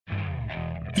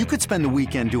You could spend the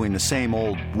weekend doing the same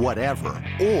old whatever,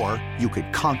 or you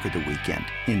could conquer the weekend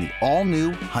in the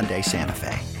all-new Hyundai Santa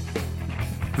Fe.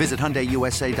 Visit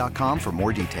HyundaiUSA.com for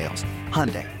more details.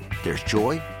 Hyundai, there's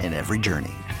joy in every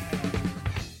journey.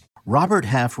 Robert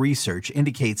Half research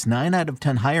indicates 9 out of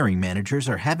 10 hiring managers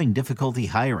are having difficulty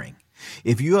hiring.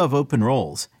 If you have open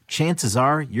roles, chances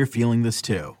are you're feeling this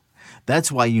too.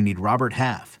 That's why you need Robert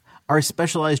Half. Our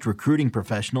specialized recruiting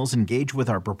professionals engage with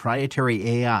our proprietary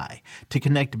AI to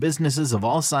connect businesses of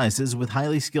all sizes with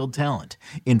highly skilled talent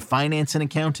in finance and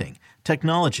accounting,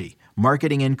 technology,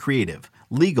 marketing and creative,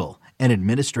 legal, and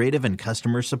administrative and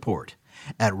customer support.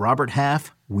 At Robert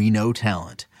Half, we know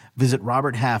talent. Visit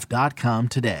roberthalf.com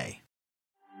today.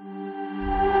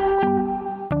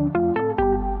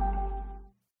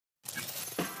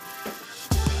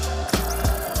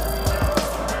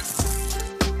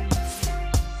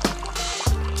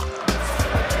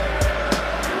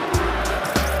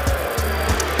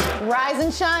 Rise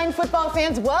and shine, football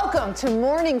fans. Welcome to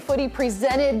Morning Footy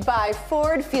presented by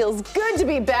Ford. Feels good to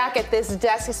be back at this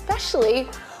desk, especially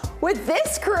with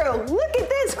this crew. Look at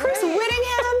this. Chris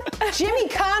Whittingham, Jimmy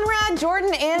Conrad,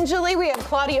 Jordan Angeli. We have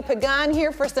Claudia Pagan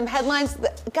here for some headlines.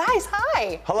 Guys,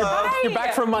 hi. Hello. You're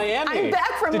back from Miami. I'm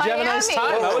back from Miami. Did you have a nice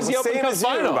time? How was the Open Cup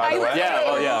final? By the way.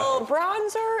 Yeah.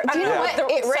 Bronzer. Do you know what?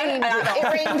 It rained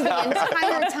the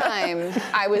entire time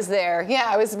I was there. Yeah,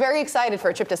 I was very excited for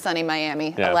a trip to sunny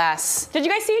Miami, alas. Did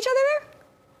you guys see each other there?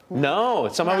 No,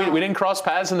 somehow we didn't cross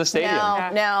paths in the stadium.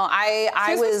 No,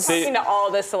 I was talking to all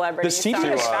the celebrities. The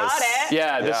CBS, about it.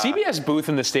 Yeah, the CBS booth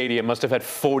in the stadium must have had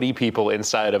 40 people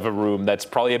inside of a room that's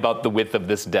probably about the width of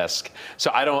this desk.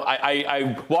 So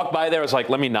I walked by there. I was like,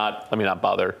 let me not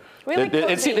bother.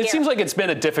 It seems like it's been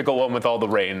a difficult one with all the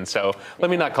rain, so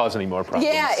let me not cause any more problems.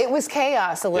 Yeah, it was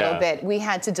chaos a little bit. We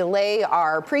had to delay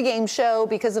our pregame show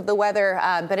because of the weather,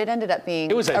 but it ended up being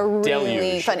really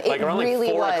deluge. Fun. Like around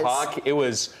really 4 o'clock, it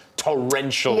was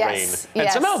torrential rain. And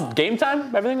somehow game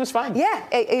time, everything was fine. Yeah,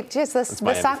 it just the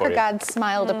soccer god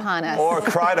smiled upon us. Or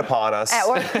cried upon us.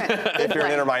 If you're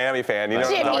an Inter Miami fan, you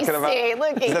know what I'm talking about?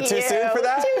 Look is at that too soon for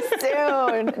that? Too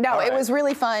soon. No, it was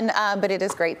really fun, but it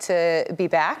is great to be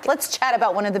back. Let's chat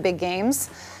about one of the big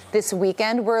games this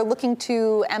weekend. We're looking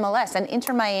to MLS and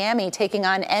Inter Miami taking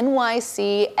on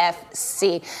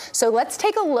NYCFC. So let's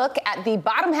take a look at the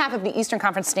bottom half of the Eastern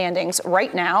Conference standings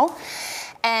right now.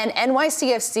 And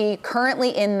NYCFC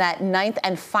currently in that 9th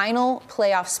and final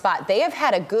playoff spot. They have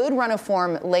had a good run of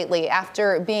form lately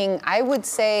after being, I would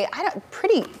say,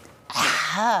 pretty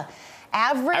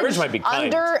average might be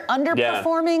kind.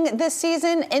 Underperforming this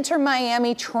season. Inter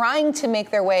Miami trying to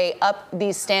make their way up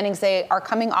these standings. They are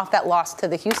coming off that loss to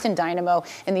the Houston Dynamo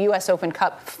in the U.S. Open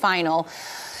Cup final.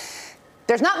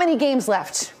 There's not many games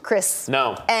left, Chris.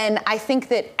 No. And I think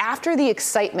that after the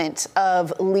excitement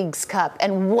of Leagues Cup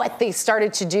and what they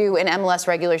started to do in MLS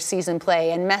regular season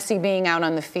play and Messi being out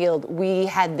on the field, we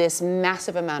had this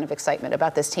massive amount of excitement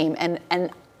about this team. And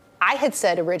I had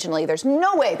said originally, there's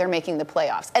no way they're making the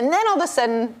playoffs. And then all of a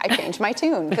sudden, I changed my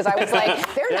tune because I was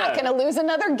like, they're not going to lose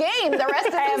another game the rest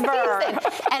of the season.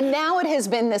 And now it has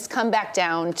been this comeback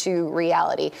down to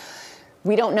reality.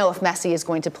 We don't know if Messi is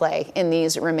going to play in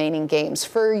these remaining games.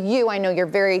 For you, I know you're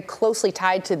very closely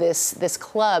tied to this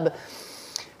club.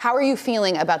 How are you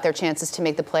feeling about their chances to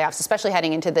make the playoffs, especially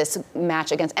heading into this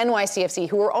match against NYCFC,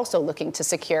 who are also looking to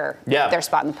secure their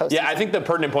spot in the postseason? Yeah, I think the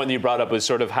pertinent point that you brought up was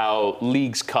sort of how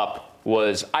Leagues Cup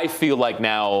was, I feel like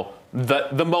now,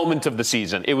 the moment of the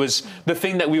season. It was the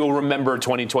thing that we will remember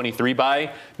 2023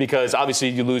 by, because obviously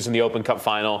you lose in the Open Cup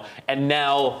final. And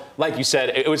now, like you said,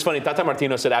 it was funny, Tata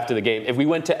Martino said after the game, if we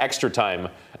went to extra time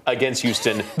against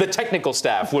Houston, the technical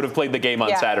staff would have played the game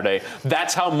on Saturday.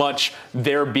 That's how much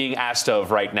they're being asked of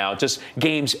right now. Just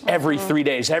games every 3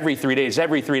 days.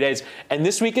 And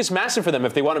this week is massive for them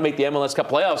if they want to make the MLS Cup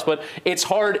playoffs. But it's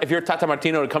hard if you're Tata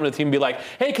Martino to come to the team and be like,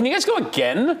 hey, can you guys go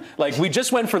again? Like, we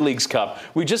just went for Leagues Cup.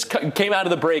 We just came out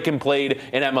of the break and played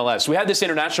in MLS. We had this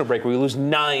international break where we lose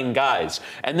 9 guys.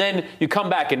 And then you come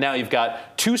back and now you've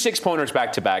got 2 6-pointers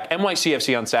back-to-back.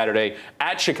 NYCFC on Saturday,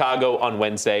 at Chicago on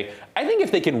Wednesday. I think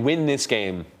if they can win this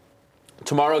game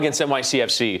tomorrow against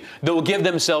NYCFC, they will give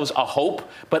themselves a hope,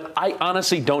 but I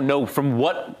honestly don't know from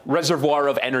what reservoir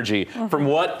of energy, from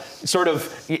what sort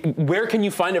of, where can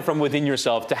you find it from within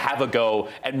yourself to have a go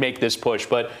and make this push?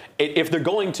 But if they're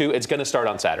going to, it's going to start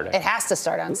on Saturday. It has to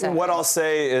start on Saturday. What I'll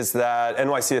say is that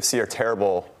NYCFC are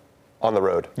terrible on the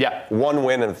road. Yeah. 1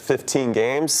 win in 15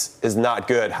 games is not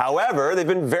good. However, they've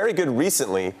been very good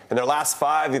recently. In their last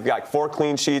 5, they've got 4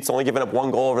 clean sheets, only given up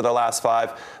 1 goal over their last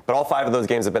 5, but all 5 of those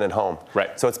games have been at home.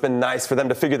 Right. So it's been nice for them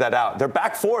to figure that out. Their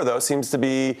back 4, though, seems to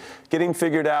be getting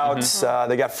figured out.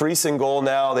 They got Friese in goal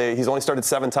now. He's only started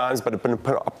 7 times, but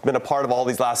been a part of all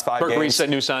these last 5 games. Burke Reese, that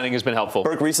new signing, has been helpful.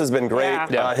 Burke Reese has been great.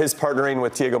 Yeah. His partnering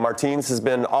with Diego Martins has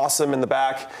been awesome in the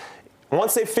back.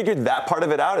 Once they figured that part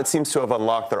of it out, it seems to have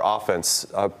unlocked their offense.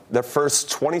 Their first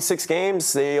 26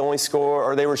 games, they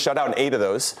were shut out in 8 of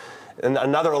those. And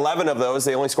another 11 of those,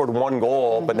 they only scored 1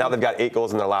 goal, but now they've got 8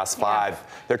 goals in their last 5. Yeah.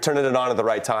 They're turning it on at the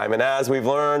right time. And as we've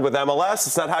learned with MLS,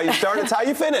 it's not how you start, it's how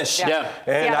you finish. Yeah.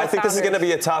 And I think this is going to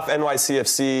be a tough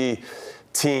NYCFC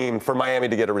team for Miami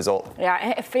to get a result.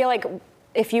 Yeah, I feel like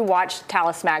if you watched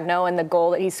Talles Magno and the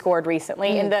goal that he scored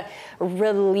recently and the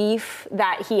relief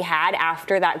that he had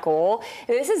after that goal,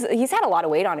 he's had a lot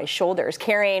of weight on his shoulders,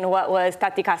 carrying what was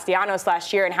Tati Castellanos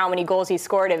last year and how many goals he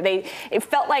scored. It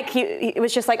felt like it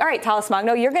was just like, all right, Talles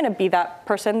Magno, you're going to be that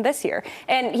person this year.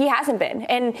 And he hasn't been.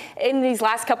 And in these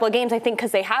last couple of games, I think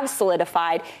because they have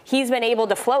solidified, he's been able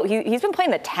to float. He's been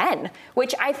playing the 10,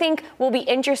 which I think will be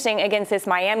interesting against this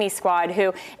Miami squad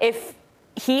who, if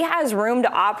he has room to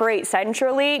operate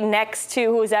centrally next to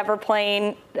who's ever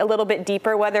playing a little bit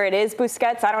deeper, whether it is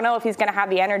Busquets. I don't know if he's going to have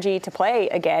the energy to play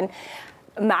again.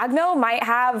 Magno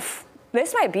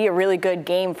this might be a really good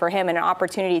game for him and an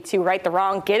opportunity to right the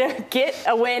wrong, get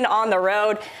a win on the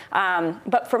road.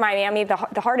 But for Miami, the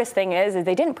hardest thing is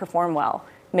they didn't perform well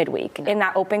midweek in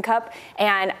that Open Cup,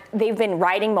 and they've been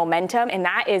riding momentum, and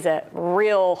that is a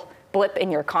real blip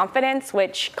in your confidence,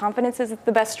 which confidence is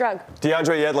the best drug.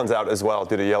 DeAndre Yedlin's out as well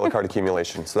due to yellow card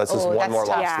accumulation. So that's just one more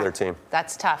loss to their team.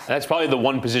 That's tough. That's probably the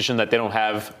one position that they don't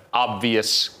have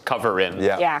obvious cover in.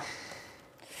 Yeah.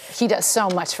 He does so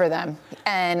much for them.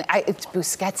 And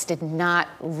Busquets did not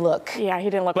look. Yeah, he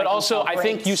didn't look But also, I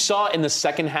think you saw in the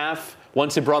second half,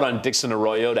 once they brought on Dixon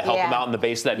Arroyo to help him out in the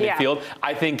base of that midfield,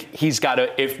 I think he's got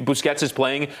to, if Busquets is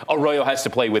playing, Arroyo has to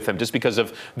play with him just because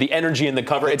of the energy and the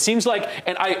cover. It seems like,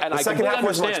 the second half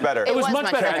was much better. It was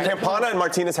much better. Campana and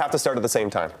Martinez have to start at the same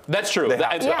time. That's true. You're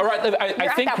at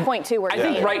that point, too. I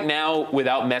think right now,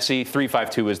 without Messi,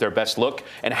 3-5-2 is their best look.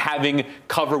 And having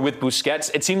cover with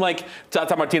Busquets, it seemed like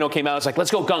Tata Martino came out and was like,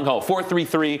 let's go gung-ho,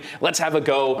 4-3-3, let's have a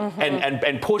go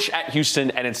and push at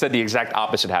Houston, and instead the exact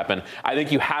opposite happened. I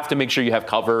think you have to make sure you have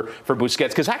cover for Busquets,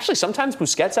 because actually sometimes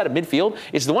Busquets out of midfield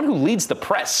is the one who leads the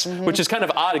press, which is kind of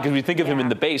odd because we think of him in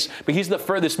the base, but he's the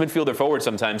furthest midfielder forward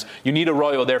sometimes. You need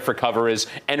Arroyo there for cover, his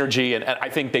energy, and I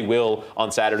think they will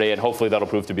on Saturday, and hopefully that'll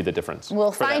prove to be the difference.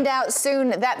 We'll find out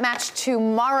soon. That match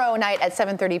tomorrow night at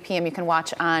 7:30 p.m. you can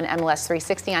watch on MLS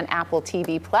 360 on Apple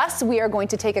TV+. We are going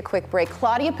to take a quick break.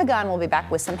 Claudia Pagan will be back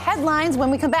with some headlines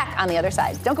when we come back on the other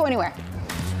side. Don't go anywhere.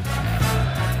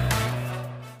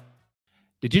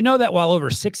 Did you know that while over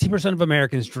 60% of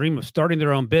Americans dream of starting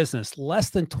their own business,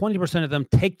 less than 20% of them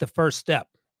take the first step?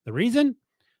 The reason?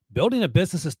 Building a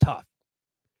business is tough.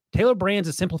 Taylor Brands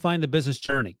is simplifying the business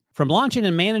journey. From launching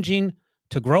and managing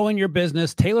to growing your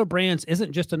business, Taylor Brands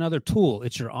isn't just another tool.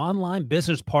 It's your online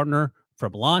business partner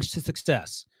from launch to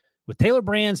success. With Taylor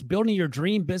Brands, building your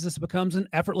dream business becomes an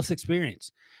effortless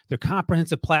experience. Their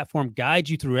comprehensive platform guides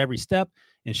you through every step,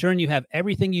 ensuring you have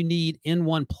everything you need in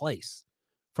one place.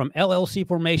 From LLC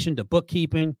formation to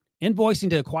bookkeeping, invoicing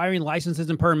to acquiring licenses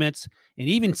and permits, and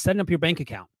even setting up your bank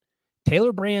account,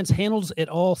 Taylor Brands handles it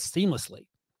all seamlessly.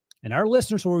 And our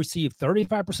listeners will receive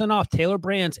 35% off Taylor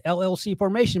Brands LLC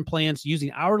formation plans using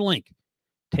our link,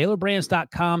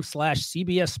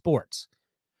 taylorbrands.com/CBS Sports.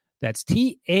 That's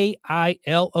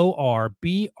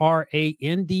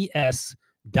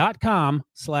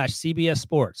TAILORBRANDS.com/CBS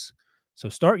Sports. So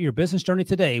start your business journey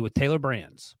today with Taylor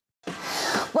Brands.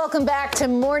 Welcome back to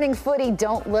Morning Footy.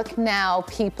 Don't look now,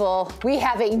 people. We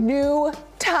have a new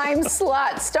time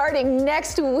slot starting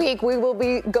next week. We will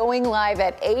be going live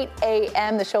at 8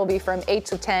 a.m. The show will be from 8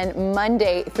 to 10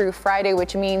 Monday through Friday,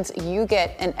 which means you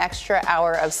get an extra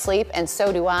hour of sleep, and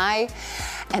so do I.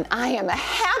 And I am a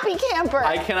happy camper.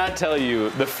 I cannot tell you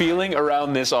the feeling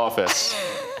around this office.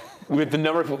 With the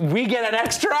number we get an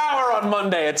extra hour on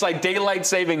Monday. It's like daylight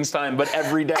savings time, but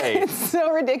every day. It's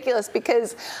so ridiculous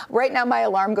because right now my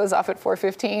alarm goes off at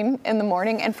 4:15 in the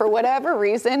morning, and for whatever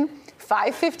reason,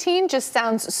 5:15 just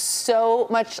sounds so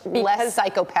much less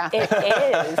psychopathic.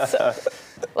 It is.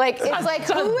 Like, it's like,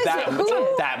 who is it? It's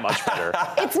not that much better.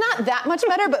 It's not that much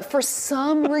better, but for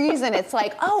some reason, it's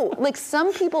like, oh, like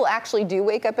some people actually do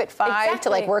wake up at 5 to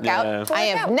like work out. I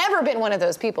have never been one of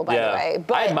those people, by the way.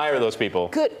 But I admire those people.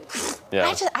 Good.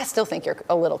 Yeah. I still think you're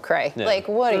a little cray. Yeah. Like,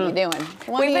 what are you doing?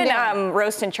 We've been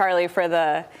roasting Charlie for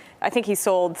the I think he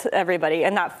sold everybody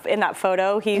in that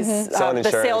photo. He's the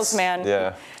salesman.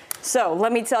 Yeah. So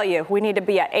let me tell you, we need to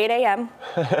be at 8 a.m.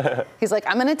 He's like,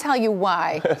 I'm going to tell you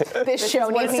why this show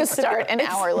needs to start an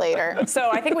hour later.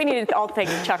 So I think we need to all thank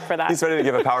Chuck for that. He's ready to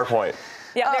give a PowerPoint.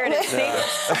 Yeah, there it is.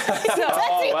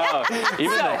 Oh, wow.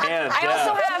 Even the hands. I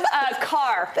also have a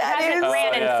car. Hasn't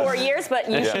ran in 4 years, but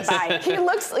you should buy it. He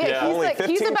looks like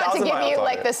he's about to give you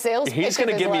like the sales pitch. He's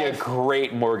going to give me a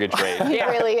great mortgage rate. He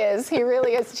really is. He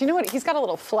really is. Do you know what? He's got a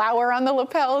little flower on the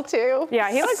lapel too.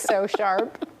 Yeah, he looks so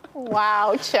sharp.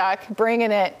 Wow, Chuck,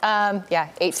 bringing it. 8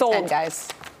 to 10, guys.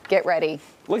 Get ready.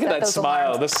 Look at that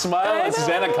smile. Alarms. The smile on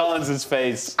Susanna Collins'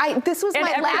 face. This was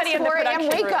my last 4 a.m.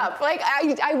 wake up. Like,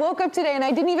 I woke up today and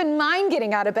I didn't even mind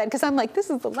getting out of bed because I'm like, this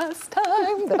is the last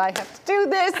time that I have to do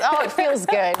this. Oh, it feels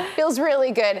good. Feels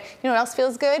really good. You know what else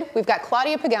feels good? We've got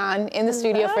Claudia Pagan in the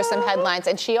studio for some headlines,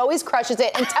 and she always crushes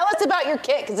it. And tell us about your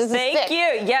kit, because this is sick. Thank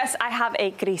you. Yes, I have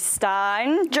a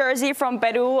Cristal jersey from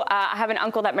Peru. I have an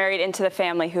uncle that married into the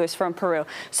family who is from Peru.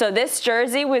 So this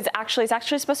jersey it's actually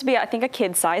supposed to be, I think, a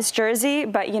kid-sized jersey,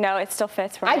 but it still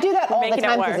fits. I do that all the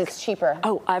time because it's cheaper.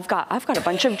 Oh, I've got a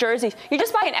bunch of jerseys. You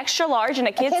just buy an extra large and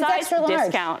a kid size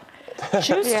discount.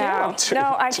 Choose two.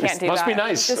 No, I can't do that. Must be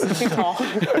nice. This is too tall.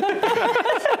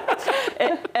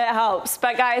 It helps.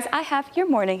 But guys, I have your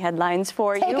morning headlines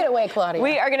for you. Take it away, Claudia.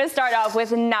 We are going to start off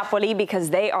with Napoli because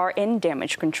they are in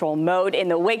damage control mode in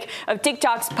the wake of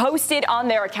TikToks posted on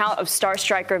their account of star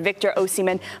striker Victor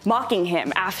Osimhen mocking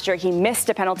him after he missed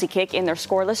a penalty kick in their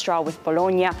scoreless draw with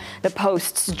Bologna. The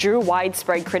posts drew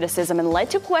widespread criticism and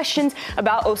led to questions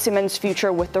about Osimhen's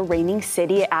future with the reigning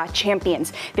Serie A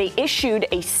champions. They issued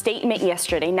a statement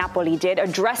yesterday, Napoli did,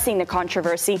 addressing the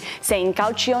controversy, saying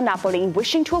Calcio Napoli,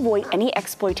 wishing to avoid any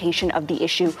exploitation of the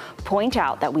issue, point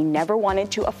out that we never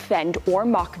wanted to offend or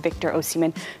mock Victor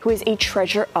Osimhen, who is a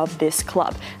treasure of this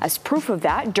club. As proof of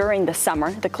that, during the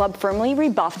summer, the club firmly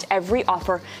rebuffed every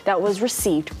offer that was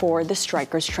received for the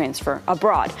striker's transfer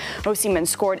abroad. Osimhen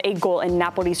scored a goal in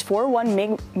Napoli's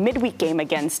 4-1 midweek game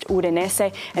against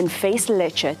Udinese and face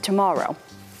Lecce tomorrow.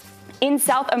 In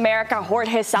South America,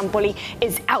 Jorge Sampaoli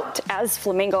is out as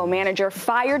Flamengo manager,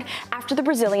 fired after the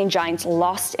Brazilian Giants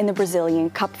lost in the Brazilian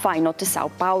Cup final to Sao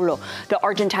Paulo. The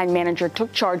Argentine manager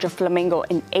took charge of Flamengo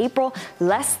in April,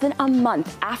 less than a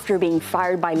month after being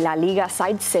fired by La Liga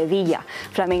side Sevilla.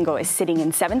 Flamengo is sitting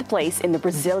in 7th place in the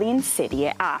Brazilian Serie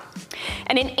A.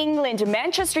 And in England,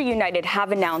 Manchester United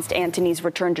have announced Antony's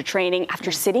return to training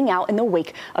after sitting out in the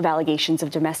wake of allegations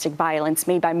of domestic violence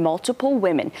made by multiple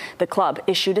women. The club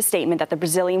issued a statement that the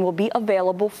Brazilian will be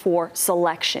available for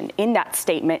selection. In that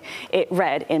statement, it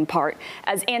read in part,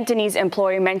 as Antony's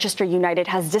employer, Manchester United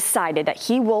has decided that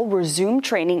he will resume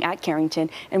training at Carrington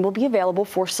and will be available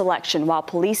for selection while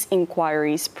police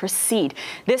inquiries proceed.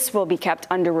 This will be kept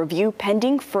under review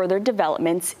pending further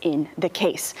developments in the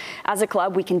case. As a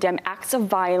club, we condemn acts of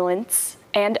violence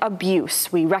and abuse.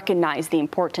 We recognize the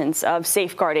importance of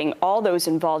safeguarding all those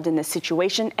involved in this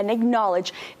situation and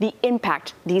acknowledge the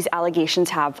impact these allegations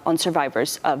have on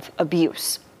survivors of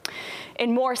abuse.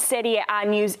 In more Serie A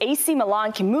news, AC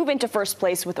Milan can move into first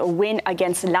place with a win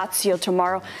against Lazio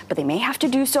tomorrow, but they may have to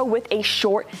do so with a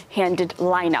short-handed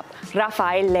lineup.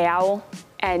 Rafael Leao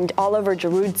and Oliver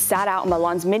Giroud sat out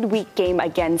Milan's midweek game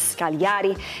against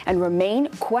Cagliari and remain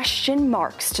question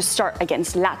marks to start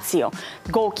against Lazio.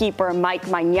 Goalkeeper Mike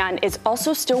Maignan is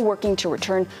also still working to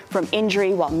return from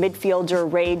injury, while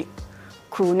midfielder Ray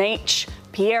Krunic,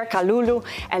 Pierre Kalulu,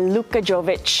 and Luka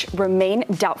Jovic remain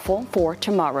doubtful for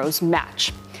tomorrow's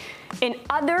match. In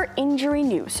other injury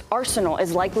news, Arsenal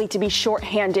is likely to be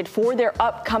short-handed for their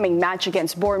upcoming match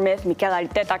against Bournemouth. Mikel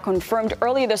Arteta confirmed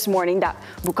earlier this morning that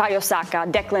Bukayo Saka,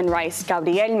 Declan Rice,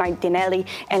 Gabriel Martinelli,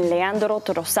 and Leandro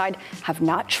Trossard have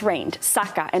not trained.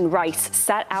 Saka and Rice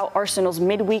sat out Arsenal's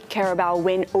midweek Carabao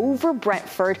win over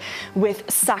Brentford, with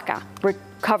Saka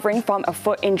recovering from a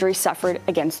foot injury suffered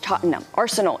against Tottenham.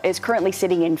 Arsenal is currently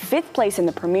sitting in 5th place in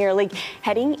the Premier League,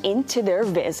 heading into their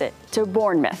visit to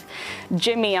Bournemouth.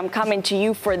 Jimmy, I'm coming to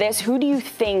you for this. Who do you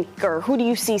think, or who do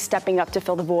you see stepping up to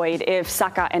fill the void if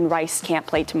Saka and Rice can't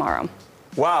play tomorrow?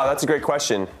 Wow, that's a great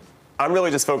question. I'm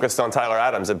really just focused on Tyler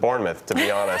Adams at Bournemouth, to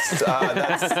be honest.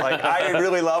 I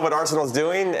really love what Arsenal's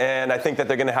doing, and I think that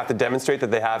they're going to have to demonstrate that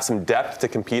they have some depth to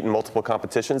compete in multiple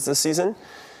competitions this season.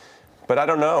 But I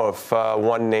don't know if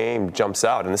one name jumps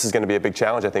out, and this is going to be a big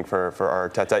challenge, I think, for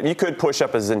Arteta. You could push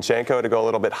up a Zinchenko to go a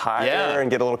little bit higher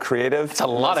and get a little creative. It's a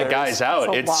lot of guys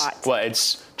out.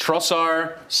 It's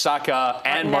Trossard, Saka,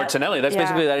 and Martinelli. That's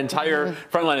basically that entire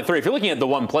front line of three. If you're looking at the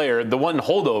one player, the one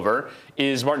holdover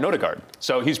is Martin Odegaard.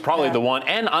 So he's probably the one.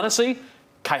 And honestly,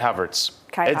 Kai Havertz.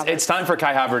 Kai Havertz. It's time for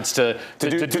Kai Havertz to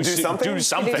do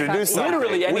something.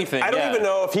 Literally anything. I don't even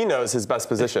know if he knows his best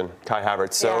position, Kai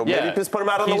Havertz. So maybe just put him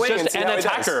out on the wing and see how he does. He's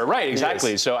just an attacker, right?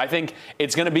 Exactly. So I think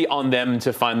it's going to be on them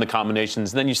to find the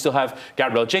combinations. And then you still have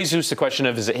Gabriel Jesus. The question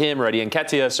of is it him or Eddie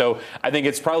Nketiah? So I think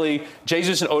it's probably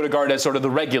Jesus and Odegaard as sort of the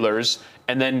regulars,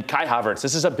 and then Kai Havertz.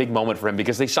 This is a big moment for him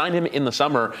because they signed him in the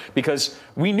summer because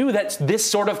we knew that this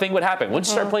sort of thing would happen. Once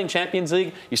you start playing Champions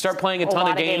League, you start playing a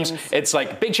ton of games. It's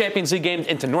like big Champions League games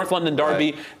into North London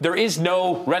Derby. Right. There is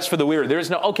no rest for the weary. There is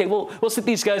no, okay, we'll sit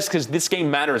these guys because this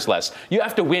game matters less. You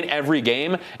have to win every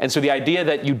game. And so the idea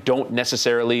that you don't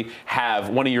necessarily have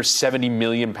one of your $70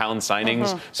 million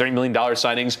signings, $70 million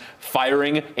signings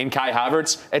firing in Kai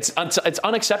Havertz, it's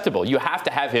unacceptable. You have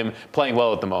to have him playing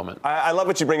well at the moment. I love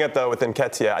what you bring up, though, with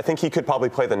Nketiah. I think he could probably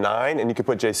play the 9, and you could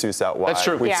put Jesus out wide. That's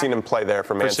true. We've seen him play there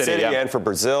for Man City and for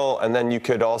Brazil, and then you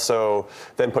could also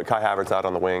then put Kai Havertz out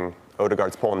on the wing.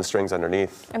 Odegaard's pulling the strings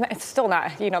underneath. And it's still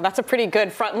not, that's a pretty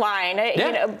good front line.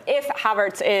 Yeah. If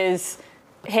Havertz is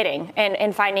hitting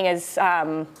and finding his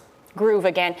groove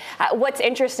again. What's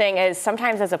interesting is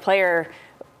sometimes as a player,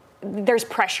 there's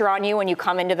pressure on you when you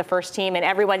come into the first team and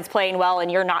everyone's playing well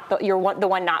and you're the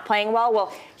one not playing well.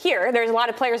 Well, here, there's a lot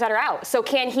of players that are out. So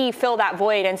can he fill that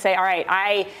void and say, all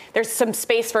right, there's some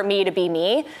space for me to be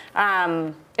me?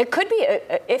 It could be,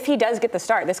 if he does get the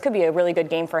start, this could be a really good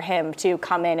game for him to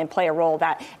come in and play a role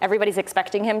that everybody's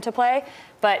expecting him to play,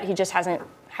 but he just hasn't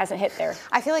hit there.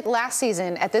 I feel like last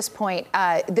season, at this point,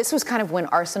 this was kind of when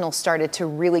Arsenal started to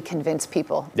really convince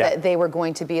people that they were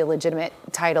going to be a legitimate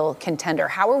title contender.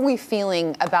 How are we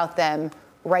feeling about them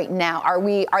right now?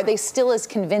 Are they still as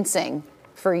convincing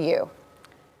for you?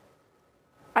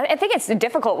 I think it's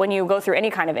difficult when you go through any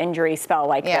kind of injury spell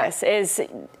like this.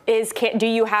 Do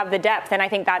you have the depth? And I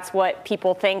think that's what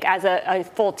people think as a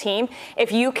full team.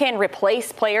 If you can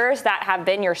replace players that have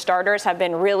been your starters, have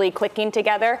been really clicking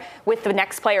together with the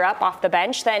next player up off the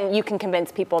bench, then you can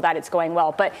convince people that it's going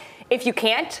well. But if you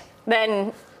can't,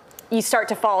 then you start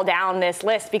to fall down this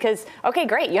list because, okay,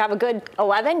 great, you have a good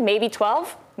 11, maybe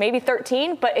 12, maybe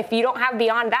 13, but if you don't have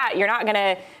beyond that,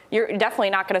 you're definitely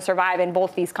not going to survive in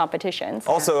both these competitions.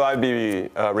 Also, I'd be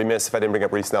remiss if I didn't bring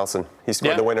up Reece Nelson. He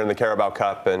scored the winner in the Carabao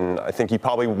Cup, and I think you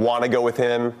probably want to go with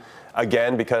him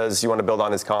again because you want to build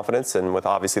on his confidence and with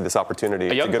obviously this opportunity.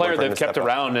 A young player they've kept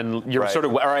around, and you're sort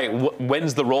of, all right,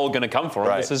 when's the role going to come for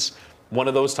him? This is one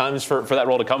of those times for that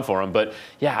role to come for him. But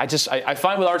yeah, I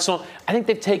find with Arsenal, I think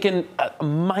they've taken a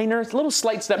minor, little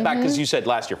slight step back because you said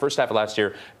first half of last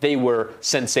year, they were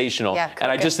sensational. Yeah, and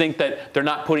I just think that they're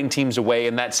not putting teams away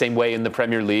in that same way in the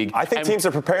Premier League. I think teams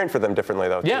are preparing for them differently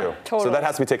though, too. Totally. So that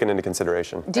has to be taken into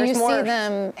consideration. Do you see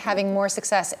them having more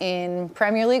success in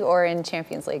Premier League or in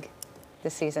Champions League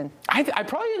this season? I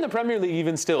probably in the Premier League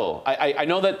even still. I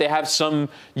know that they have some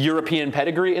European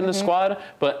pedigree in the squad,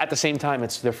 but at the same time,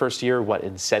 it's their first year,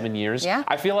 in 7 years? Yeah.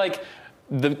 I feel like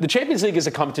the Champions League is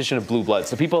a competition of blue bloods,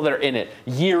 the people that are in it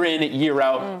year in, year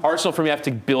out. Arsenal, for me, have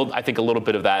to build, I think, a little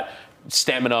bit of that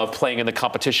stamina of playing in the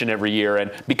competition every year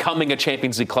and becoming a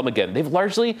Champions League club again. They've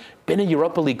largely been a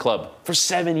Europa League club for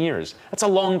 7 years. That's a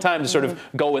long time to sort of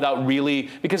go without really,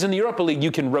 because in the Europa League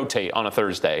you can rotate on a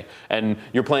Thursday and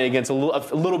you're playing against a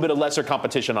little bit of lesser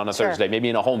competition on a Thursday. Maybe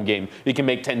in a home game you can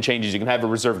make 10 changes, you can have a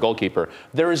reserve goalkeeper.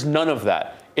 There is none of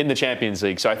that in the Champions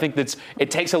League. So I think it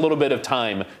takes a little bit of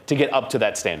time to get up to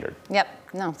that standard. Yep.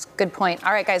 No, it's a good point.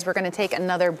 All right, guys, we're going to take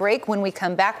another break. When we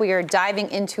come back, we are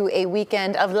diving into a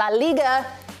weekend of La Liga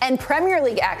and Premier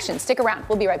League action. Stick around.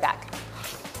 We'll be right back.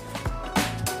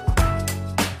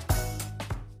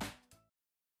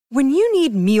 When you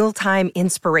need mealtime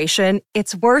inspiration,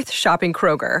 it's worth shopping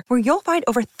Kroger, where you'll find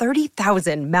over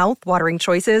 30,000 mouth-watering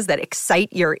choices that excite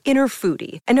your inner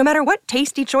foodie. And no matter what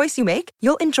tasty choice you make,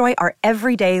 you'll enjoy our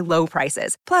everyday low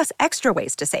prices, plus extra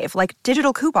ways to save, like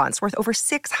digital coupons worth over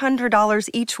 $600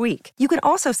 each week. You can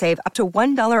also save up to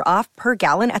 $1 off per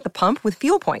gallon at the pump with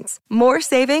fuel points. More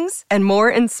savings and more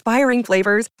inspiring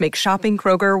flavors make shopping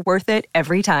Kroger worth it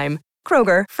every time.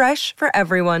 Kroger, fresh for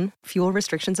everyone. Fuel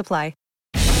restrictions apply.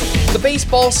 The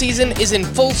baseball season is in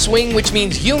full swing, which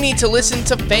means you need to listen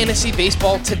to Fantasy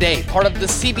Baseball Today, part of the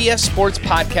CBS Sports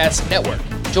Podcast Network.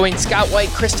 Join Scott White,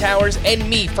 Chris Towers, and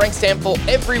me, Frank Stample,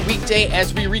 every weekday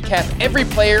as we recap every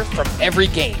player from every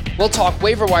game. We'll talk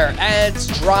waiver wire ads,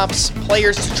 drops,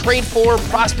 players to trade for,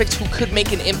 prospects who could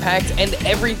make an impact, and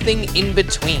everything in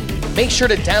between. Make sure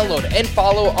to download and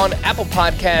follow on Apple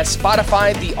Podcasts,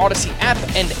 Spotify, the Odyssey app,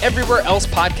 and everywhere else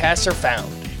podcasts are found.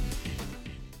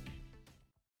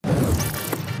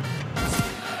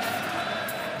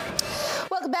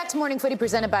 Welcome back to Morning Footy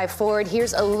presented by Ford.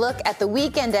 Here's a look at the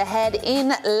weekend ahead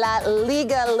in La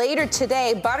Liga. Later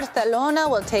today, Barcelona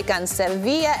will take on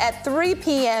Sevilla at 3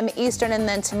 p.m. Eastern. And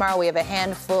then tomorrow we have a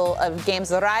handful of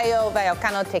games. Rayo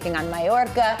Vallecano taking on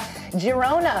Mallorca.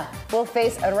 Girona will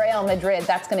face Real Madrid.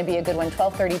 That's going to be a good one,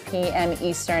 12:30 p.m.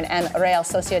 Eastern. And Real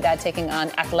Sociedad taking on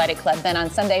Athletic Club. Then on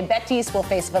Sunday, Betis will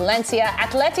face Valencia.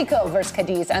 Atletico versus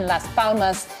Cadiz. And Las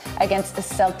Palmas against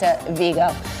Celta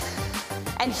Vigo.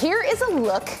 And here is a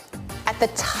look at the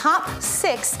top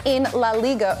 6 in La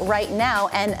Liga right now,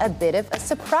 and a bit of a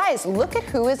surprise. Look at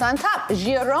who is on top.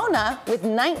 Girona with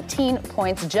 19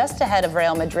 points, just ahead of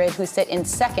Real Madrid, who sit in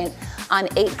second on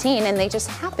 18, and they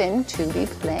just happen to be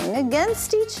playing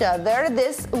against each other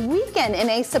this weekend in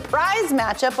a surprise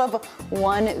matchup of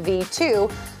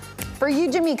 1v2. For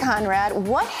you, Jimmy Conrad,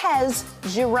 what has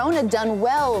Girona done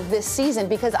well this season?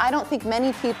 Because I don't think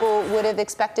many people would have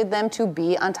expected them to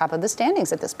be on top of the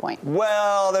standings at this point.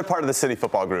 Well, they're part of the City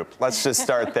Football Group. Let's just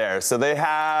start there. So they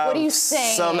have What are you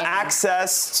saying? Some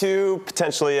access to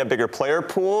potentially a bigger player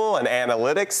pool and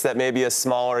analytics that maybe a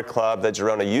smaller club that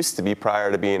Girona used to be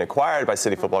prior to being acquired by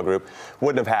City Football Group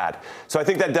wouldn't have had. So I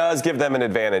think that does give them an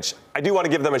advantage. I do want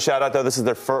to give them a shout out, though. This is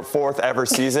their fourth ever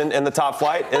season in the top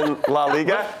flight in La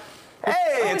Liga.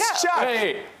 Hey, it's Chuck.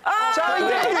 Hey.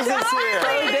 Charlie Davies is here.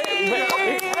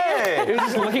 Hey. He was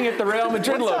just looking at the Real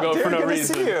Madrid logo for no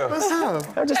reason. Good to see you. What's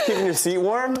up? I'm just keeping your seat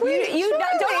warm. You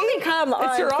don't only come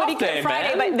on your off Footy day,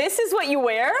 Friday, man. but this is what you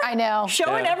wear? I know.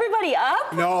 Showing everybody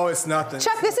up? No, it's nothing.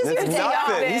 Chuck, this is your day off.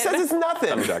 Nothing. He says it's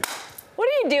nothing. What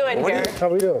are you doing here? How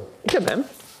we doing? Good, man.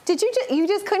 Did you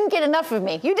just couldn't get enough of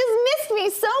me? You just missed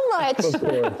me so much.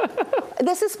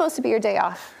 This is supposed to be your day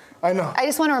off. I know. I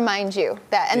just want to remind you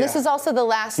that, and this is also the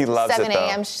last 7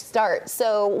 a.m. start.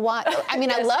 So why? I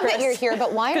mean, I love that you're here,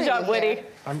 but why are you job, Woody. here?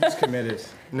 I'm just committed.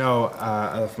 No,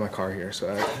 I left my car here, so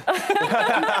Decided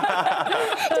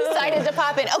to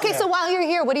pop in. Okay, so while you're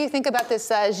here, what do you think about this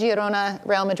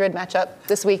Girona-Real Madrid matchup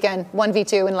this weekend,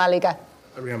 1v2 in La Liga?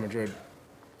 Real Madrid.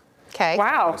 Okay.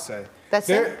 Wow. I say. That's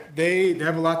it? They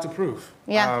have a lot to prove.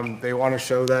 Yeah. They want to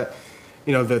show that,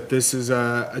 that this is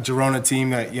a Girona team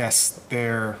that, yes,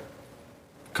 they're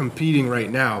competing right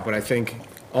now, but I think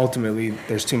ultimately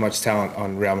there's too much talent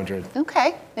on Real Madrid.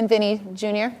 Okay. And Vinny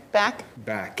Jr. back?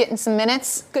 Back. Getting some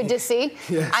minutes. Good to see.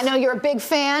 Yes. I know you're a big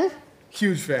fan.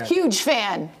 Huge fan. Huge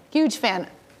fan. Huge fan.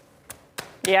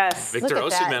 Yes. Victor Look at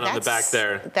that. Osimhen on the back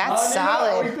there. That's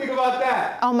solid. What do you think about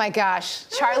that? Oh my gosh.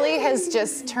 Charlie has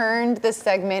just turned this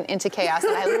segment into chaos,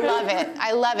 and I love it.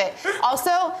 I love it.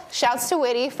 Also, shouts to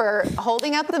Whitty for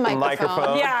holding up the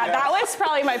microphone. Yeah, that was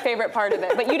probably my favorite part of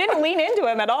it. But you didn't lean into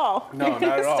him at all. No, not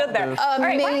at all. Stood there. Amazing. All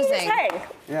right, why don't you just hang?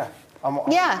 Yeah.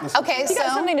 Yeah. Okay. You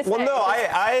got something to say. Well, no,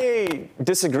 I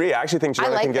disagree. I actually think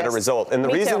Girona like can get a this. result. And the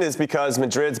Me reason too. is because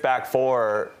Madrid's back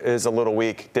four is a little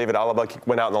weak. David Alaba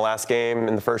went out in the last game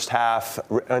in the first half.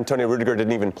 Antonio Rudiger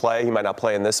didn't even play. He might not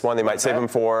play in this one. They might save him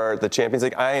for the Champions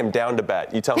League. I am down to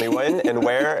bet. You tell me when and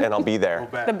where, and I'll be there.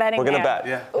 The betting We're going to man. bet.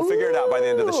 Yeah. We'll figure it out by the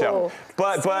end of the show. Ooh.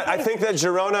 But I think that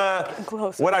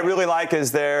Girona, what I really like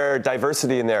is their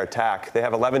diversity in their attack. They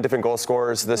have 11 different goal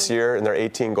scorers this year, and they're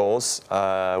 18 goals,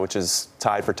 which is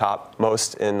tied for top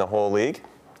most in the whole league.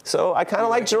 So I kind of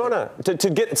like Girona to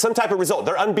get some type of result.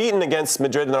 They're unbeaten against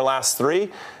Madrid in their last 3,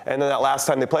 and then that last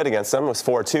time they played against them was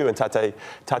 4-2, and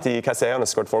Tati Castellano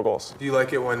scored 4 goals. Do you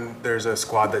like it when there's a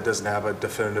squad that doesn't have a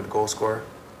definitive goal scorer?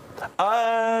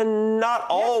 Not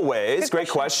always. Great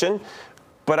question.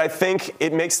 But I think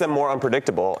it makes them more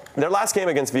unpredictable. Their last game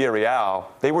against Villarreal,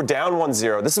 they were down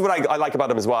 1-0. This is what I like about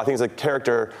them as well. I think it's a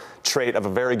character trait of a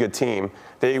very good team.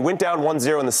 They went down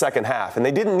 1-0 in the second half, and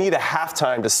they didn't need a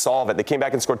halftime to solve it. They came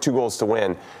back and scored 2 goals to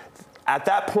win. At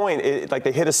that point,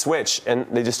 they hit a switch, and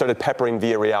they just started peppering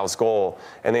Villarreal's goal,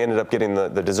 and they ended up getting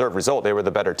the deserved result. They were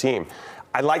the better team.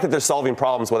 I like that they're solving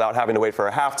problems without having to wait for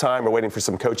a halftime or waiting for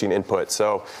some coaching input.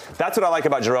 So that's what I like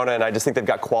about Girona, and I just think they've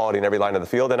got quality in every line of the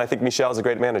field, and I think Michel's a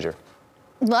great manager.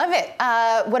 Love it.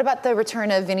 What about the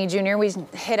return of Vinny Jr.? We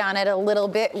hit on it a little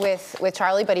bit with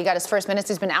Charlie, but he got his first minutes.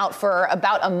 He's been out for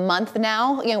about a month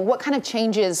now. What kind of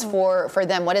changes for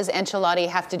them? What does Ancelotti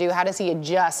have to do? How does he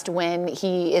adjust when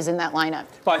he is in that lineup?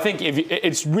 Well, I think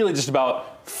it's really just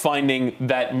about finding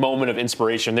that moment of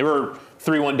inspiration. They were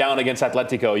 3-1 down against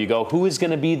Atletico. You go, who is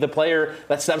going to be the player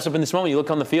that steps up in this moment? You look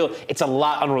on the field, it's a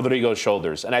lot on Rodrigo's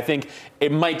shoulders. And I think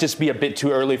it might just be a bit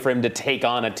too early for him to take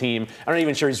on a team. I'm not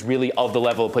even sure he's really of the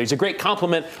level of play. He's a great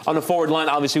compliment on the forward line,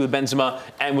 obviously with Benzema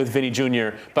and with Vinny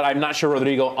Jr., but I'm not sure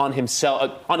Rodrigo on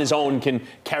his own can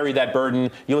carry that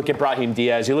burden. You look at Brahim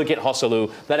Diaz, you look at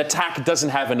Joselu, that attack doesn't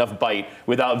have enough bite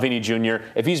without Vinny Jr.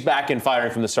 If he's back and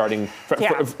firing from the starting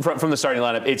from the starting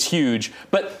lineup, it's huge.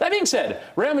 But that being said,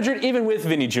 Real Madrid, even with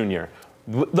Vinny Jr.,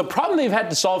 the problem they've had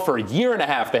to solve for a year and a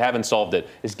half, they haven't solved it,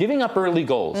 is giving up early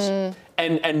goals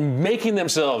and making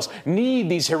themselves need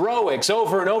these heroics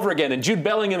over and over again. And Jude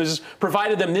Bellingham has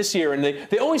provided them this year, and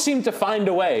they always seem to find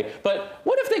a way. But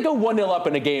what if they go 1-0 up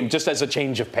in a game just as a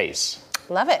change of pace?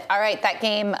 Love it. All right, that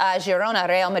game, Girona,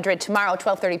 Real Madrid, tomorrow,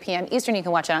 12:30 p.m. Eastern. You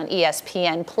can watch it on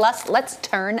ESPN+. Let's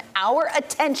turn our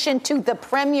attention to the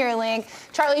Premier League.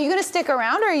 Charlie, are you going to stick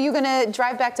around, or are you going to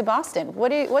drive back to Boston?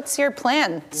 What's your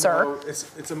plan, sir? No,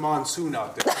 it's a monsoon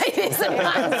out there. It is a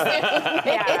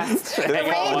monsoon. Did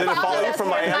it follow you from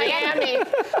Miami?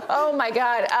 Oh, my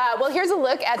God. Well, here's a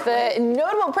look at the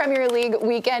notable Premier League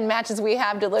weekend matches we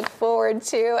have to look forward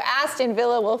to. Aston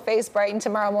Villa will face Brighton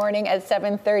tomorrow morning at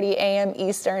 7:30 a.m.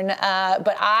 Eastern.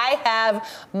 But I have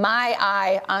my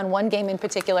eye on one game in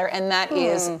particular, and that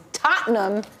is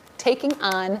Tottenham taking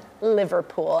on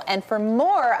Liverpool. And for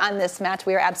more on this match,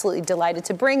 we are absolutely delighted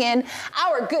to bring in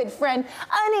our good friend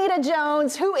Anita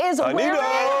Jones, who is wearing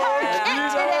her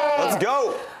kit today. Let's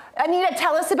go. Anita,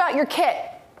 tell us about your kit.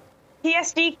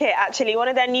 PSG kit, actually, one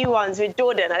of their new ones with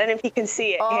Jordan. I don't know if you can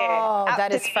see it here. Oh,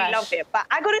 that is fresh. Love it. But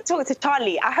I got to talk to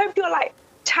Charlie. I hope you're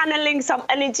channeling some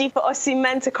energy for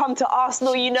Osimhen to come to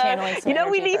Arsenal. We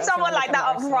need someone like that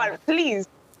up front, please.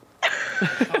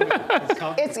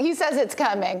 He says it's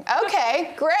coming.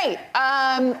 Okay, great.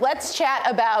 Let's chat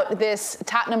about this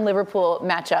Tottenham-Liverpool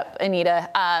matchup,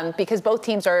 Anita, because both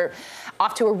teams are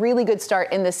off to a really good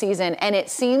start in the season, and it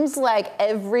seems like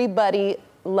everybody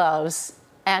loves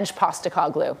Ange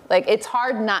Postecoglou. It's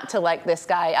hard not to like this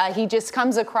guy. He just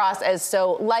comes across as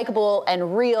so likable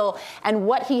and real, and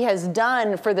what he has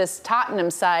done for this Tottenham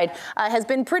side has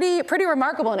been pretty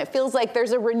remarkable, and it feels like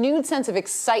there's a renewed sense of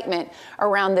excitement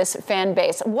around this fan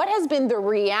base. What has been the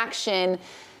reaction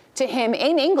to him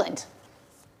in England?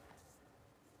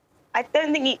 I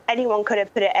don't think anyone could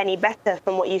have put it any better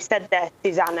from what you said there,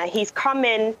 Susanna. He's come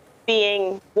in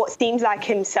being what seems like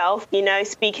himself,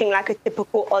 speaking like a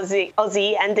typical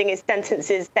Aussie, ending his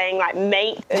sentences saying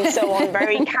mate and so on,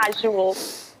 very casual.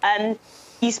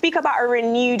 You speak about a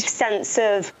renewed sense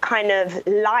of kind of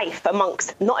life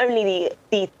amongst not only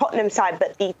the Tottenham side,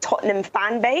 but the Tottenham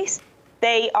fan base.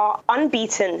 They are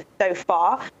unbeaten so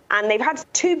far, and they've had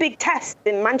two big tests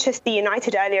in Manchester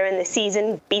United earlier in the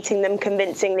season, beating them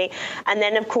convincingly, and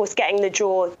then, of course, getting the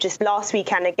draw just last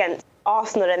weekend against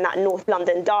Arsenal in that North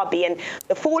London derby. And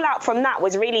the fallout from that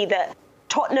was really that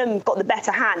Tottenham got the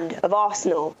better hand of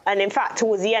Arsenal. And in fact,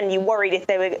 towards the end, you worried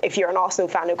if you're an Arsenal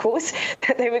fan, of course,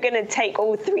 that they were going to take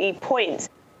all 3 points.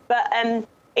 But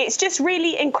it's just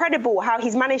really incredible how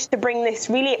he's managed to bring this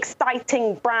really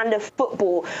exciting brand of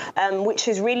football, which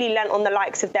has really lent on the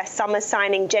likes of their summer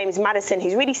signing, James Maddison,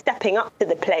 who's really stepping up to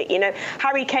the plate.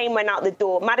 Harry Kane went out the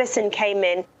door, Maddison came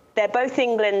in. They're both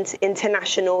England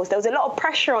internationals. There was a lot of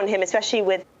pressure on him, especially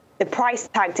with the price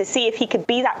tag, to see if he could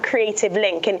be that creative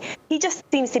link. And he just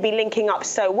seems to be linking up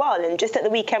so well. And just at the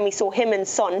weekend, we saw him and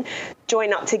Son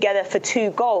join up together for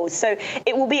 2 goals. So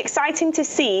it will be exciting to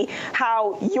see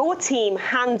how your team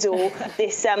handle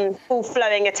this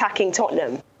full-flowing attacking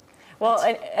Tottenham.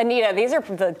 Well, Anita, these are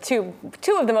the two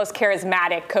of the most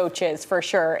charismatic coaches for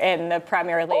sure in the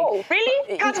Premier League. Oh,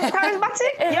 really?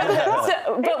 Charismatic? Yeah.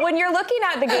 But when you're looking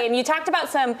at the game, you talked about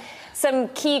some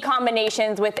key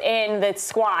combinations within the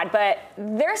squad, but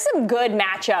there's some good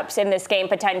matchups in this game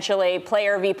potentially,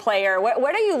 player v player.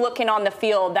 What are you looking on the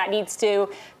field that needs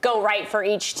to go right for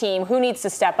each team? Who needs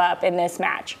to step up in this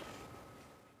match?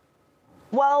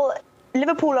 Well,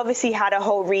 Liverpool obviously had a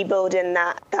whole rebuild in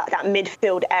that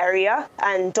midfield area,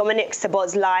 and Dominic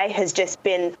Szoboszlai has just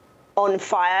been on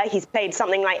fire. He's played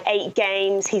something like 8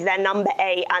 games. He's their number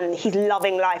 8, and he's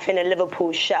loving life in a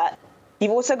Liverpool shirt.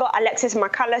 You've also got Alexis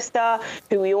McAllister,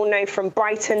 who we all know from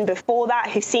Brighton before that,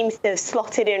 who seems to have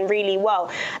slotted in really well.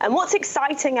 And what's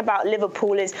exciting about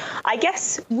Liverpool is, I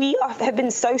guess we have been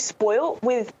so spoiled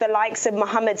with the likes of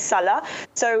Mohamed Salah.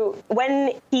 So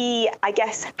when he, I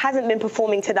guess, hasn't been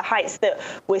performing to the heights that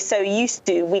we're so used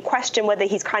to, we question whether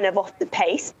he's kind of off the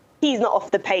pace. he's not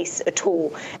off the pace at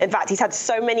all. In fact, he's had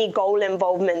so many goal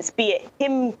involvements, be it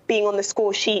him being on the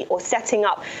score sheet or setting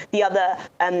up the other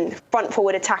front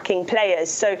forward attacking players.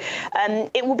 So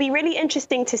it will be really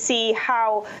interesting to see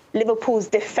how Liverpool's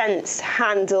defence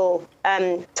handle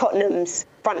Tottenham's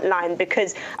front line,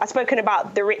 because I've spoken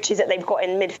about the riches that they've got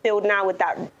in midfield now with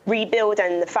that rebuild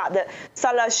and the fact that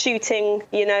Salah's shooting,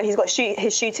 he's got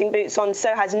his shooting boots on,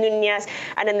 so has Nunez,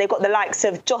 and then they've got the likes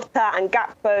of Jota and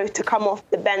Gakpo to come off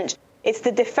the bench. It's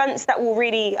the defence that will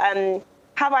really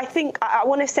have, I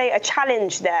want to say, a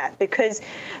challenge there, because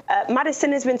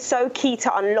Maddison has been so key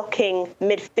to unlocking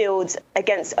midfields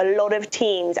against a lot of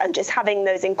teams and just having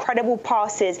those incredible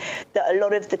passes that a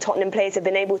lot of the Tottenham players have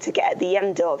been able to get at the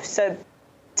end of. So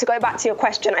to go back to your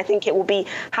question, I think it will be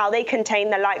how they contain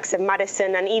the likes of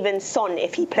Maddison and even Son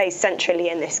if he plays centrally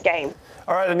in this game.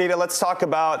 All right, Anita, let's talk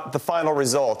about the final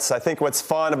results. I think what's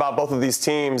fun about both of these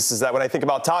teams is that when I think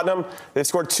about Tottenham, they've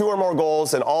scored 2 or more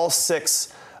goals in all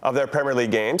 6 of their Premier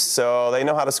League games, so they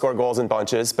know how to score goals in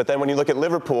bunches. But then when you look at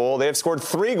Liverpool, they have scored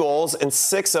 3 goals in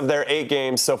 6 of their 8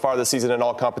 games so far this season in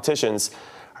all competitions.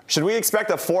 Should we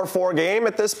expect a 4-4 game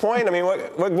at this point? I mean,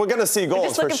 we're going to see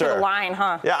goals for sure. Just looking for the line,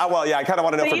 huh? Yeah, I kind of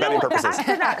want to know for betting purposes.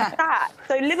 After that stat,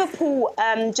 so Liverpool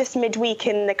just midweek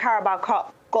in the Carabao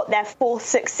Cup got their 4th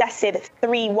successive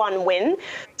 3-1 win.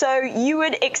 So you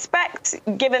would expect,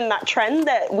 given that trend,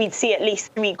 that we'd see at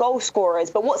least 3 goal scorers.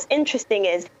 But what's interesting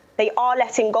is they are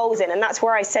letting goals in, and that's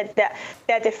where I said that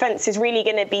their defence is really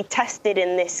going to be tested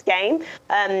in this game.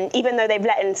 Even though they've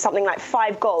let in something like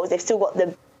 5 goals, they've still got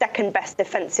the 2nd best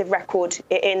defensive record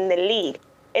in the league.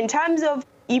 In terms of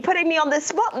you putting me on the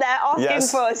spot there, asking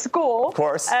for a score, of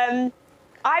course.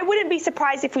 I wouldn't be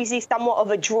surprised if we see somewhat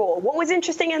of a draw. What was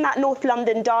interesting in that North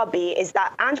London derby is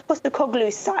that Ange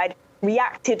Postecoglou's side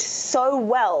reacted so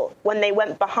well when they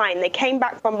went behind. They came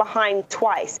back from behind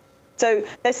twice. So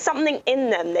there's something in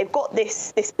them. They've got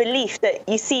this belief that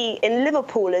you see in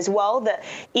Liverpool as well, that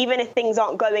even if things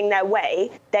aren't going their way,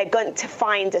 they're going to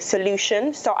find a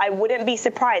solution. So I wouldn't be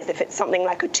surprised if it's something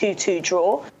like a 2-2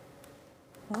 draw.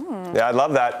 Yeah, I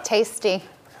love that. Tasty.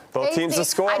 Both teams to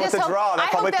score with the draw.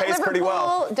 That probably pays pretty well. I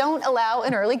hope that Liverpool don't allow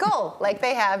an early goal like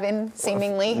they have in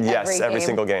seemingly every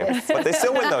single game. But they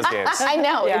still win those games. I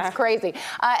know. Yeah. It's crazy.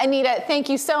 Anita, thank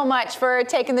you so much for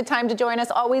taking the time to join us.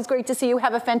 Always great to see you.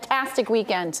 Have a fantastic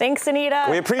weekend. Thanks, Anita.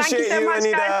 We appreciate Thank you so much,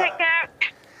 Anita. Guys. Take care.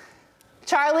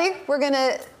 Charlie, we're going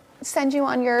to send you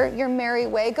on your merry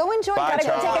way. Go enjoy. Bye, Gotta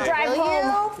go take a drive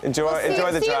home. Enjoy the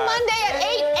drive. See you Monday at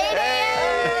 8 a.m.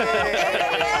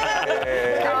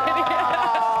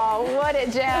 What a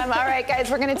gem. All right,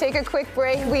 guys, we're going to take a quick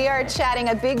break. We are chatting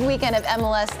a big weekend of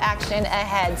MLS action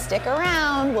ahead. Stick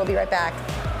around. We'll be right back.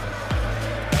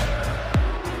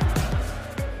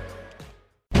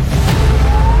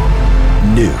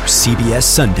 New CBS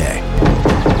Sunday.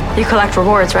 You collect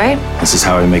rewards, right? This is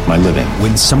how I make my living.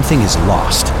 When something is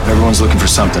lost, everyone's looking for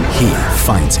something. He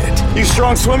finds it. You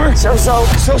strong swimmer? So-so.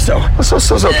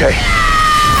 So-so's okay.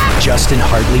 Justin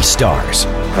Hartley stars.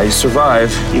 How you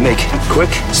survive, you make quick,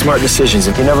 smart decisions,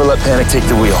 and you never let panic take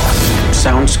the wheel.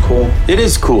 Sounds cool. It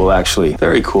is cool, actually.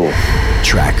 Very cool.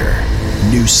 Tracker.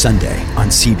 New Sunday on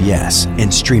CBS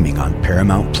and streaming on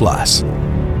Paramount+.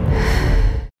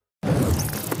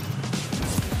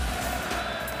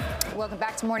 Welcome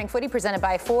back to Morning Footy, presented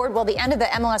by Ford. Well, the end of the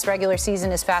MLS regular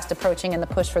season is fast approaching, and the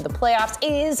push for the playoffs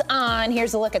is on.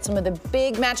 Here's a look at some of the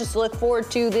big matches to look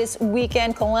forward to this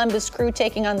weekend. Columbus Crew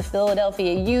taking on the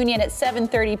Philadelphia Union at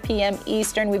 7:30 p.m.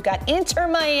 Eastern. We've got Inter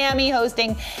Miami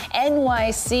hosting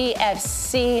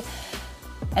NYCFC.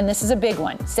 And this is a big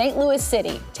one. St. Louis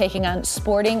City taking on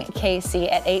Sporting KC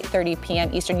at 8:30 p.m.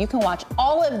 Eastern. You can watch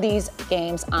all of these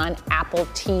games on Apple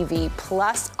TV+.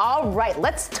 All right,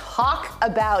 let's talk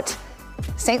about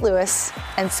St. Louis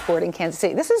and Sporting Kansas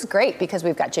City. This is great because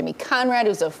we've got Jimmy Conrad,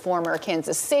 who's a former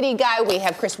Kansas City guy. We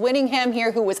have Chris Whittingham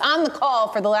here, who was on the call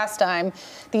for the last time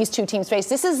these two teams faced.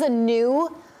 This is the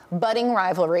new budding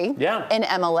rivalry in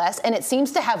MLS, and it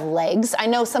seems to have legs. I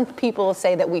know some people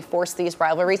say that we force these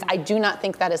rivalries. I do not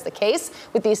think that is the case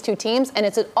with these two teams, and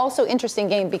it's an also interesting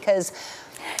game because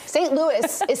St.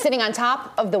 Louis is sitting on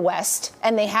top of the West,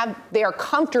 and they are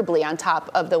comfortably on top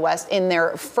of the West in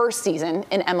their first season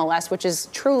in MLS, which is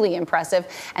truly impressive.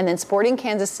 And then Sporting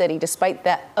Kansas City, despite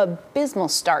that abysmal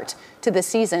start to the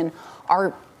season,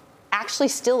 are actually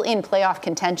still in playoff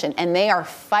contention, and they are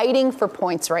fighting for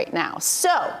points right now.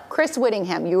 So, Chris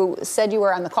Whittingham, you said you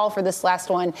were on the call for this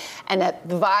last one, and that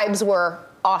the vibes were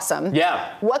awesome.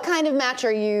 Yeah. What kind of match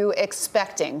are you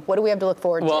expecting? What do we have to look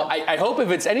forward to? Well, I hope if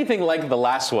it's anything like the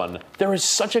last one, there is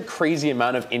such a crazy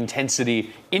amount of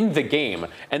intensity in the game.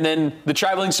 And then the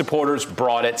traveling supporters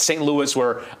brought it. St. Louis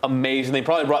were amazing. They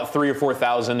probably brought 3,000 or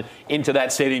 4,000 into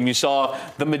that stadium. You saw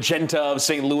the magenta of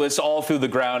St. Louis all through the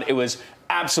ground. It was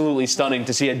absolutely stunning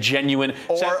to see a genuine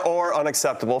or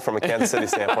unacceptable from a Kansas City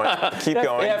standpoint. Keep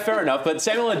going. Yeah, fair enough. But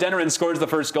Samuel Adeniran scores the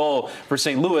first goal for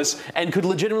St. Louis and could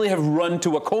legitimately have run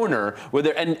to a corner where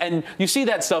there, and you see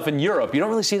that stuff in Europe. You don't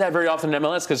really see that very often in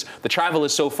MLS because the travel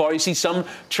is so far. You see some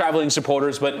traveling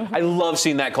supporters, but I love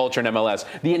seeing that culture in MLS.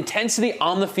 The intensity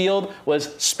on the field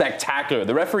was spectacular.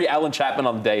 The referee Alan Chapman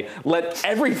on the day let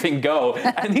everything go,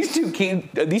 and these two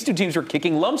teams were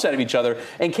kicking lumps out of each other,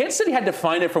 and Kansas City had to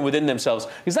find it from within themselves.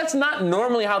 Because that's not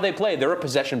normally how they play. They're a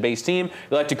possession-based team.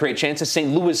 They like to create chances. St.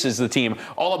 Louis is the team,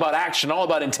 all about action, all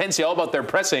about intensity, all about their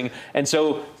pressing. And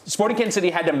so Sporting Kansas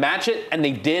City had to match it, and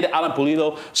they did. Alan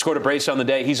Pulido scored a brace on the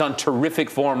day. He's on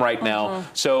terrific form right now.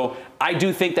 So I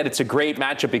do think that it's a great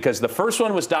matchup because the first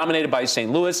one was dominated by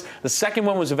St. Louis. The second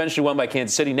one was eventually won by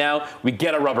Kansas City. Now we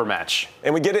get a rubber match.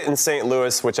 And we get it in St.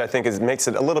 Louis, which I think makes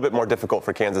it a little bit more difficult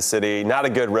for Kansas City. Not a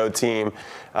good road team.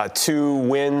 2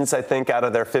 wins, I think, out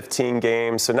of their 15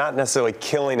 games. So not necessarily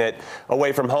killing it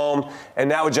away from home. And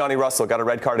now with Johnny Russell, got a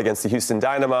red card against the Houston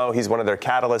Dynamo. He's one of their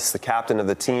catalysts, the captain of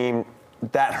the team.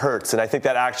 That hurts, and I think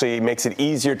that actually makes it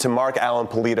easier to mark Alan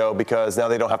Pulido because now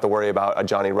they don't have to worry about a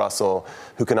Johnny Russell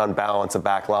who can unbalance a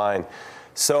back line.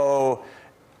 So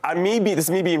this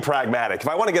is me being pragmatic. If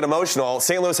I want to get emotional,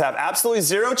 St. Louis have absolutely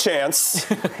zero chance,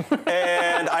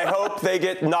 and I hope they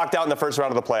get knocked out in the first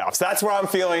round of the playoffs. That's where I'm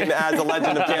feeling as a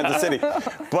legend of Kansas City.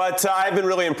 But I've been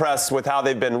really impressed with how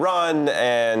they've been run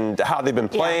and how they've been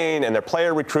playing and their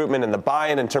player recruitment and the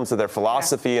buy-in in terms of their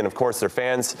philosophy and, of course, their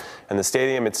fans and the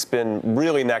stadium. It's been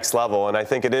really next level, and I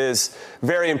think it is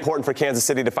very important for Kansas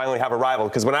City to finally have a rival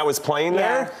because when I was playing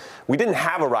there, we didn't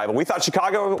have a rival. We thought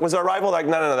Chicago was our rival. Like,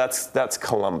 no, that's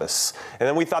Columbus. And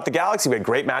then we thought the Galaxy, we had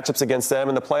great matchups against them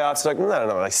in the playoffs. Like,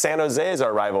 no, like San Jose is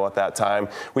our rival at that time.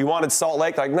 We wanted Salt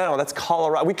Lake. Like, no, that's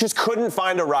Colorado. We just couldn't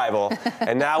find a rival.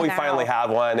 And now we finally have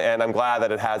one, and I'm glad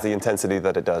that it has the intensity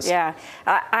that it does. Yeah.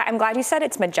 I'm glad you said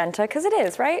it's magenta, because it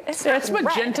is, right? It's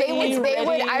magenta.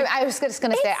 I was just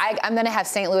going to say, I'm going to have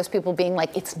St. Louis people being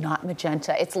like, it's not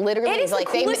magenta. It's literally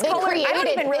like they created I don't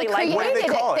even really like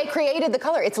it. They created the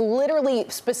color. It's literally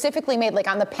specifically made like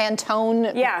on the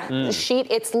Pantone sheet.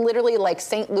 It's literally like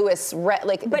St. Louis red.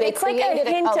 But it's like a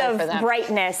hint of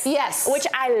brightness. Yes, which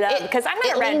I love because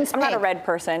I'm not a red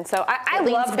person, so I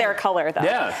love their color though.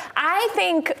 Yeah. I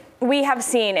think we have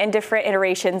seen in different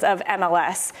iterations of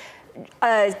MLS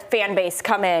a fan base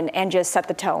come in and just set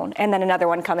the tone, and then another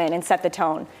one come in and set the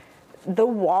tone. The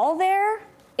wall there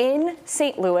in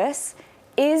St. Louis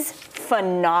is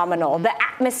phenomenal. The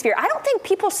atmosphere. I don't think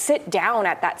people sit down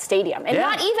at that stadium, and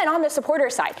not even on the supporter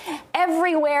side.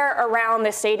 Everywhere around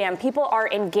the stadium, people are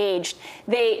engaged.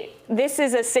 This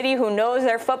is a city who knows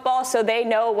their football, so they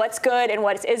know what's good and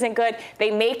what isn't good.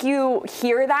 They make you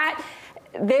hear that.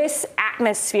 This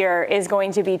atmosphere is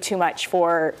going to be too much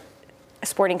for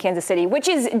Sporting Kansas City, which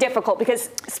is difficult because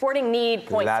Sporting need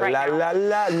points right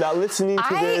now. Not listening to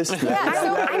this. I need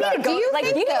to go.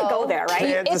 You need to go there,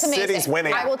 right? Kansas City's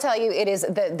winning. I will tell you, it is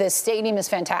the stadium is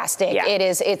fantastic. Yeah.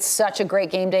 It's such a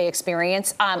great game day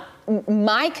experience.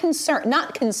 My concern,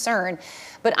 not concern,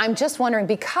 but I'm just wondering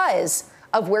because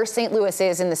of where St. Louis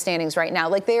is in the standings right now.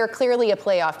 Like, they are clearly a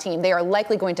playoff team. They are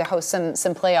likely going to host some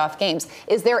playoff games.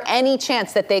 Is there any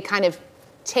chance that they kind of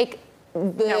take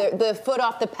the foot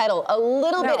off the pedal a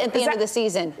little bit at the end of the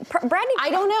season? I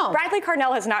don't know. Bradley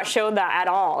Carnell has not showed that at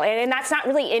all, and that's not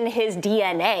really in his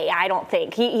DNA. I don't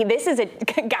think this is a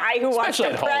guy who wants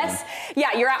to press.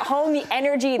 Yeah, you're at home. The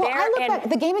energy there. I look back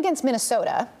the game against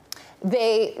Minnesota.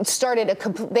 They started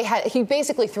he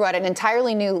basically threw out an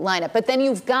entirely new lineup, but then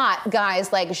you've got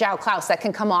guys like João Klaus that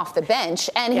can come off the bench,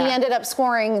 and he ended up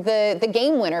scoring the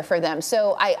game winner for them.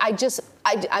 So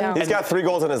he's got 3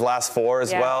 goals in his last 4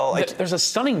 as well. There's a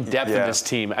stunning depth in this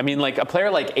team. I mean, like a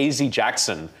player like AZ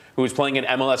Jackson, who was playing in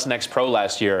MLS Next Pro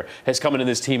last year, has come into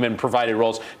this team and provided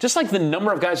roles. Just like the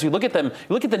number of guys, you look at them,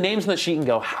 you look at the names on the sheet and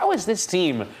go, how is this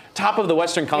team top of the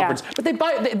Western Conference? But they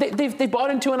bought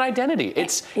into an identity.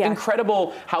 It's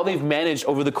incredible how they've managed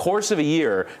over the course of a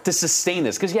year to sustain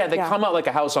this. Because, they come out like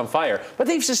a house on fire. But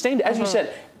they've sustained it. As you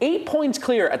said, 8 points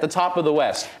clear at the top of the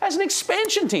West. As an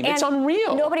expansion team, it's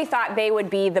unreal. Nobody thought they would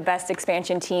be the best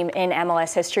expansion team in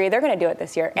MLS history. They're going to do it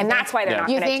this year. And that's why they're not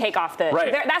going to take off the...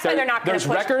 Right. That's why they're not going to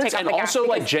push. There's records experience, and also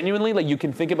like genuinely, like you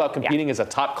can think about competing as a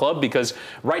top club because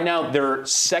right now they're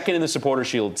second in the Supporter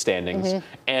Shield standings,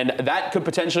 and that could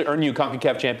potentially earn you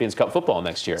CONCACAF Champions Cup football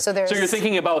next year. So you're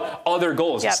thinking about other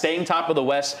goals, staying top of the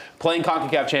West, playing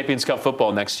CONCACAF Champions Cup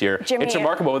football next year. It's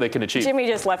remarkable what they can achieve. Jimmy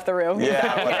just left the room.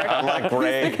 Yeah, I'm like,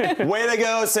 great. Way to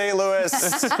go, St. Louis.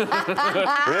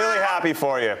 Really happy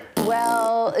for you.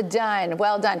 Well done.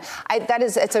 Well done.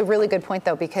 It's a really good point,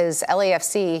 though, because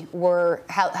LAFC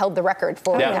held the record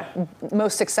for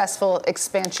most successful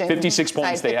expansion. 56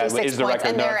 points they had is the record.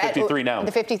 And they're 53 now.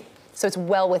 So it's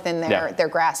well within their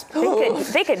grasp.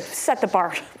 They could set the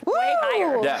bar way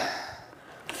higher. Yeah.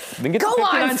 Go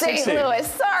on, St. Louis.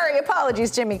 Sorry.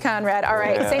 Apologies, Jimmy Conrad. All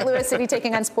right. St. Louis City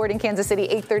taking on Sporting Kansas City,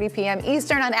 8:30 p.m.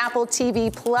 Eastern on Apple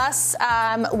TV+.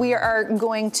 We are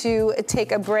going to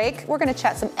take a break. We're going to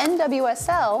chat some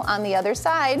NWSL on the other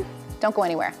side. Don't go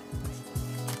anywhere.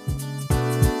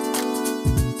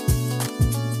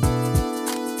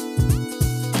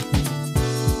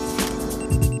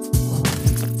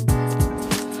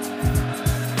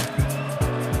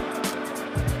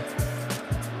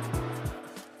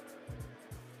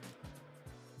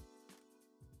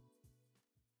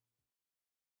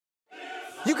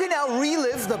 You can now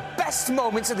relive the best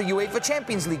moments of the UEFA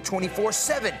Champions League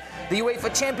 24/7. The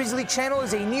UEFA Champions League channel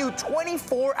is a new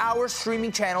 24-hour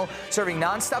streaming channel serving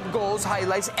non-stop goals,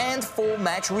 highlights, and full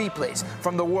match replays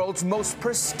from the world's most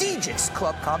prestigious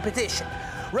club competition.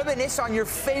 Reminisce on your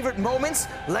favorite moments,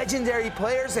 legendary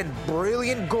players, and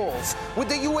brilliant goals with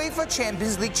the UEFA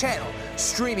Champions League channel,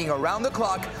 streaming around the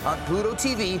clock on Pluto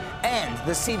TV and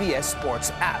the CBS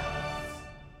Sports app.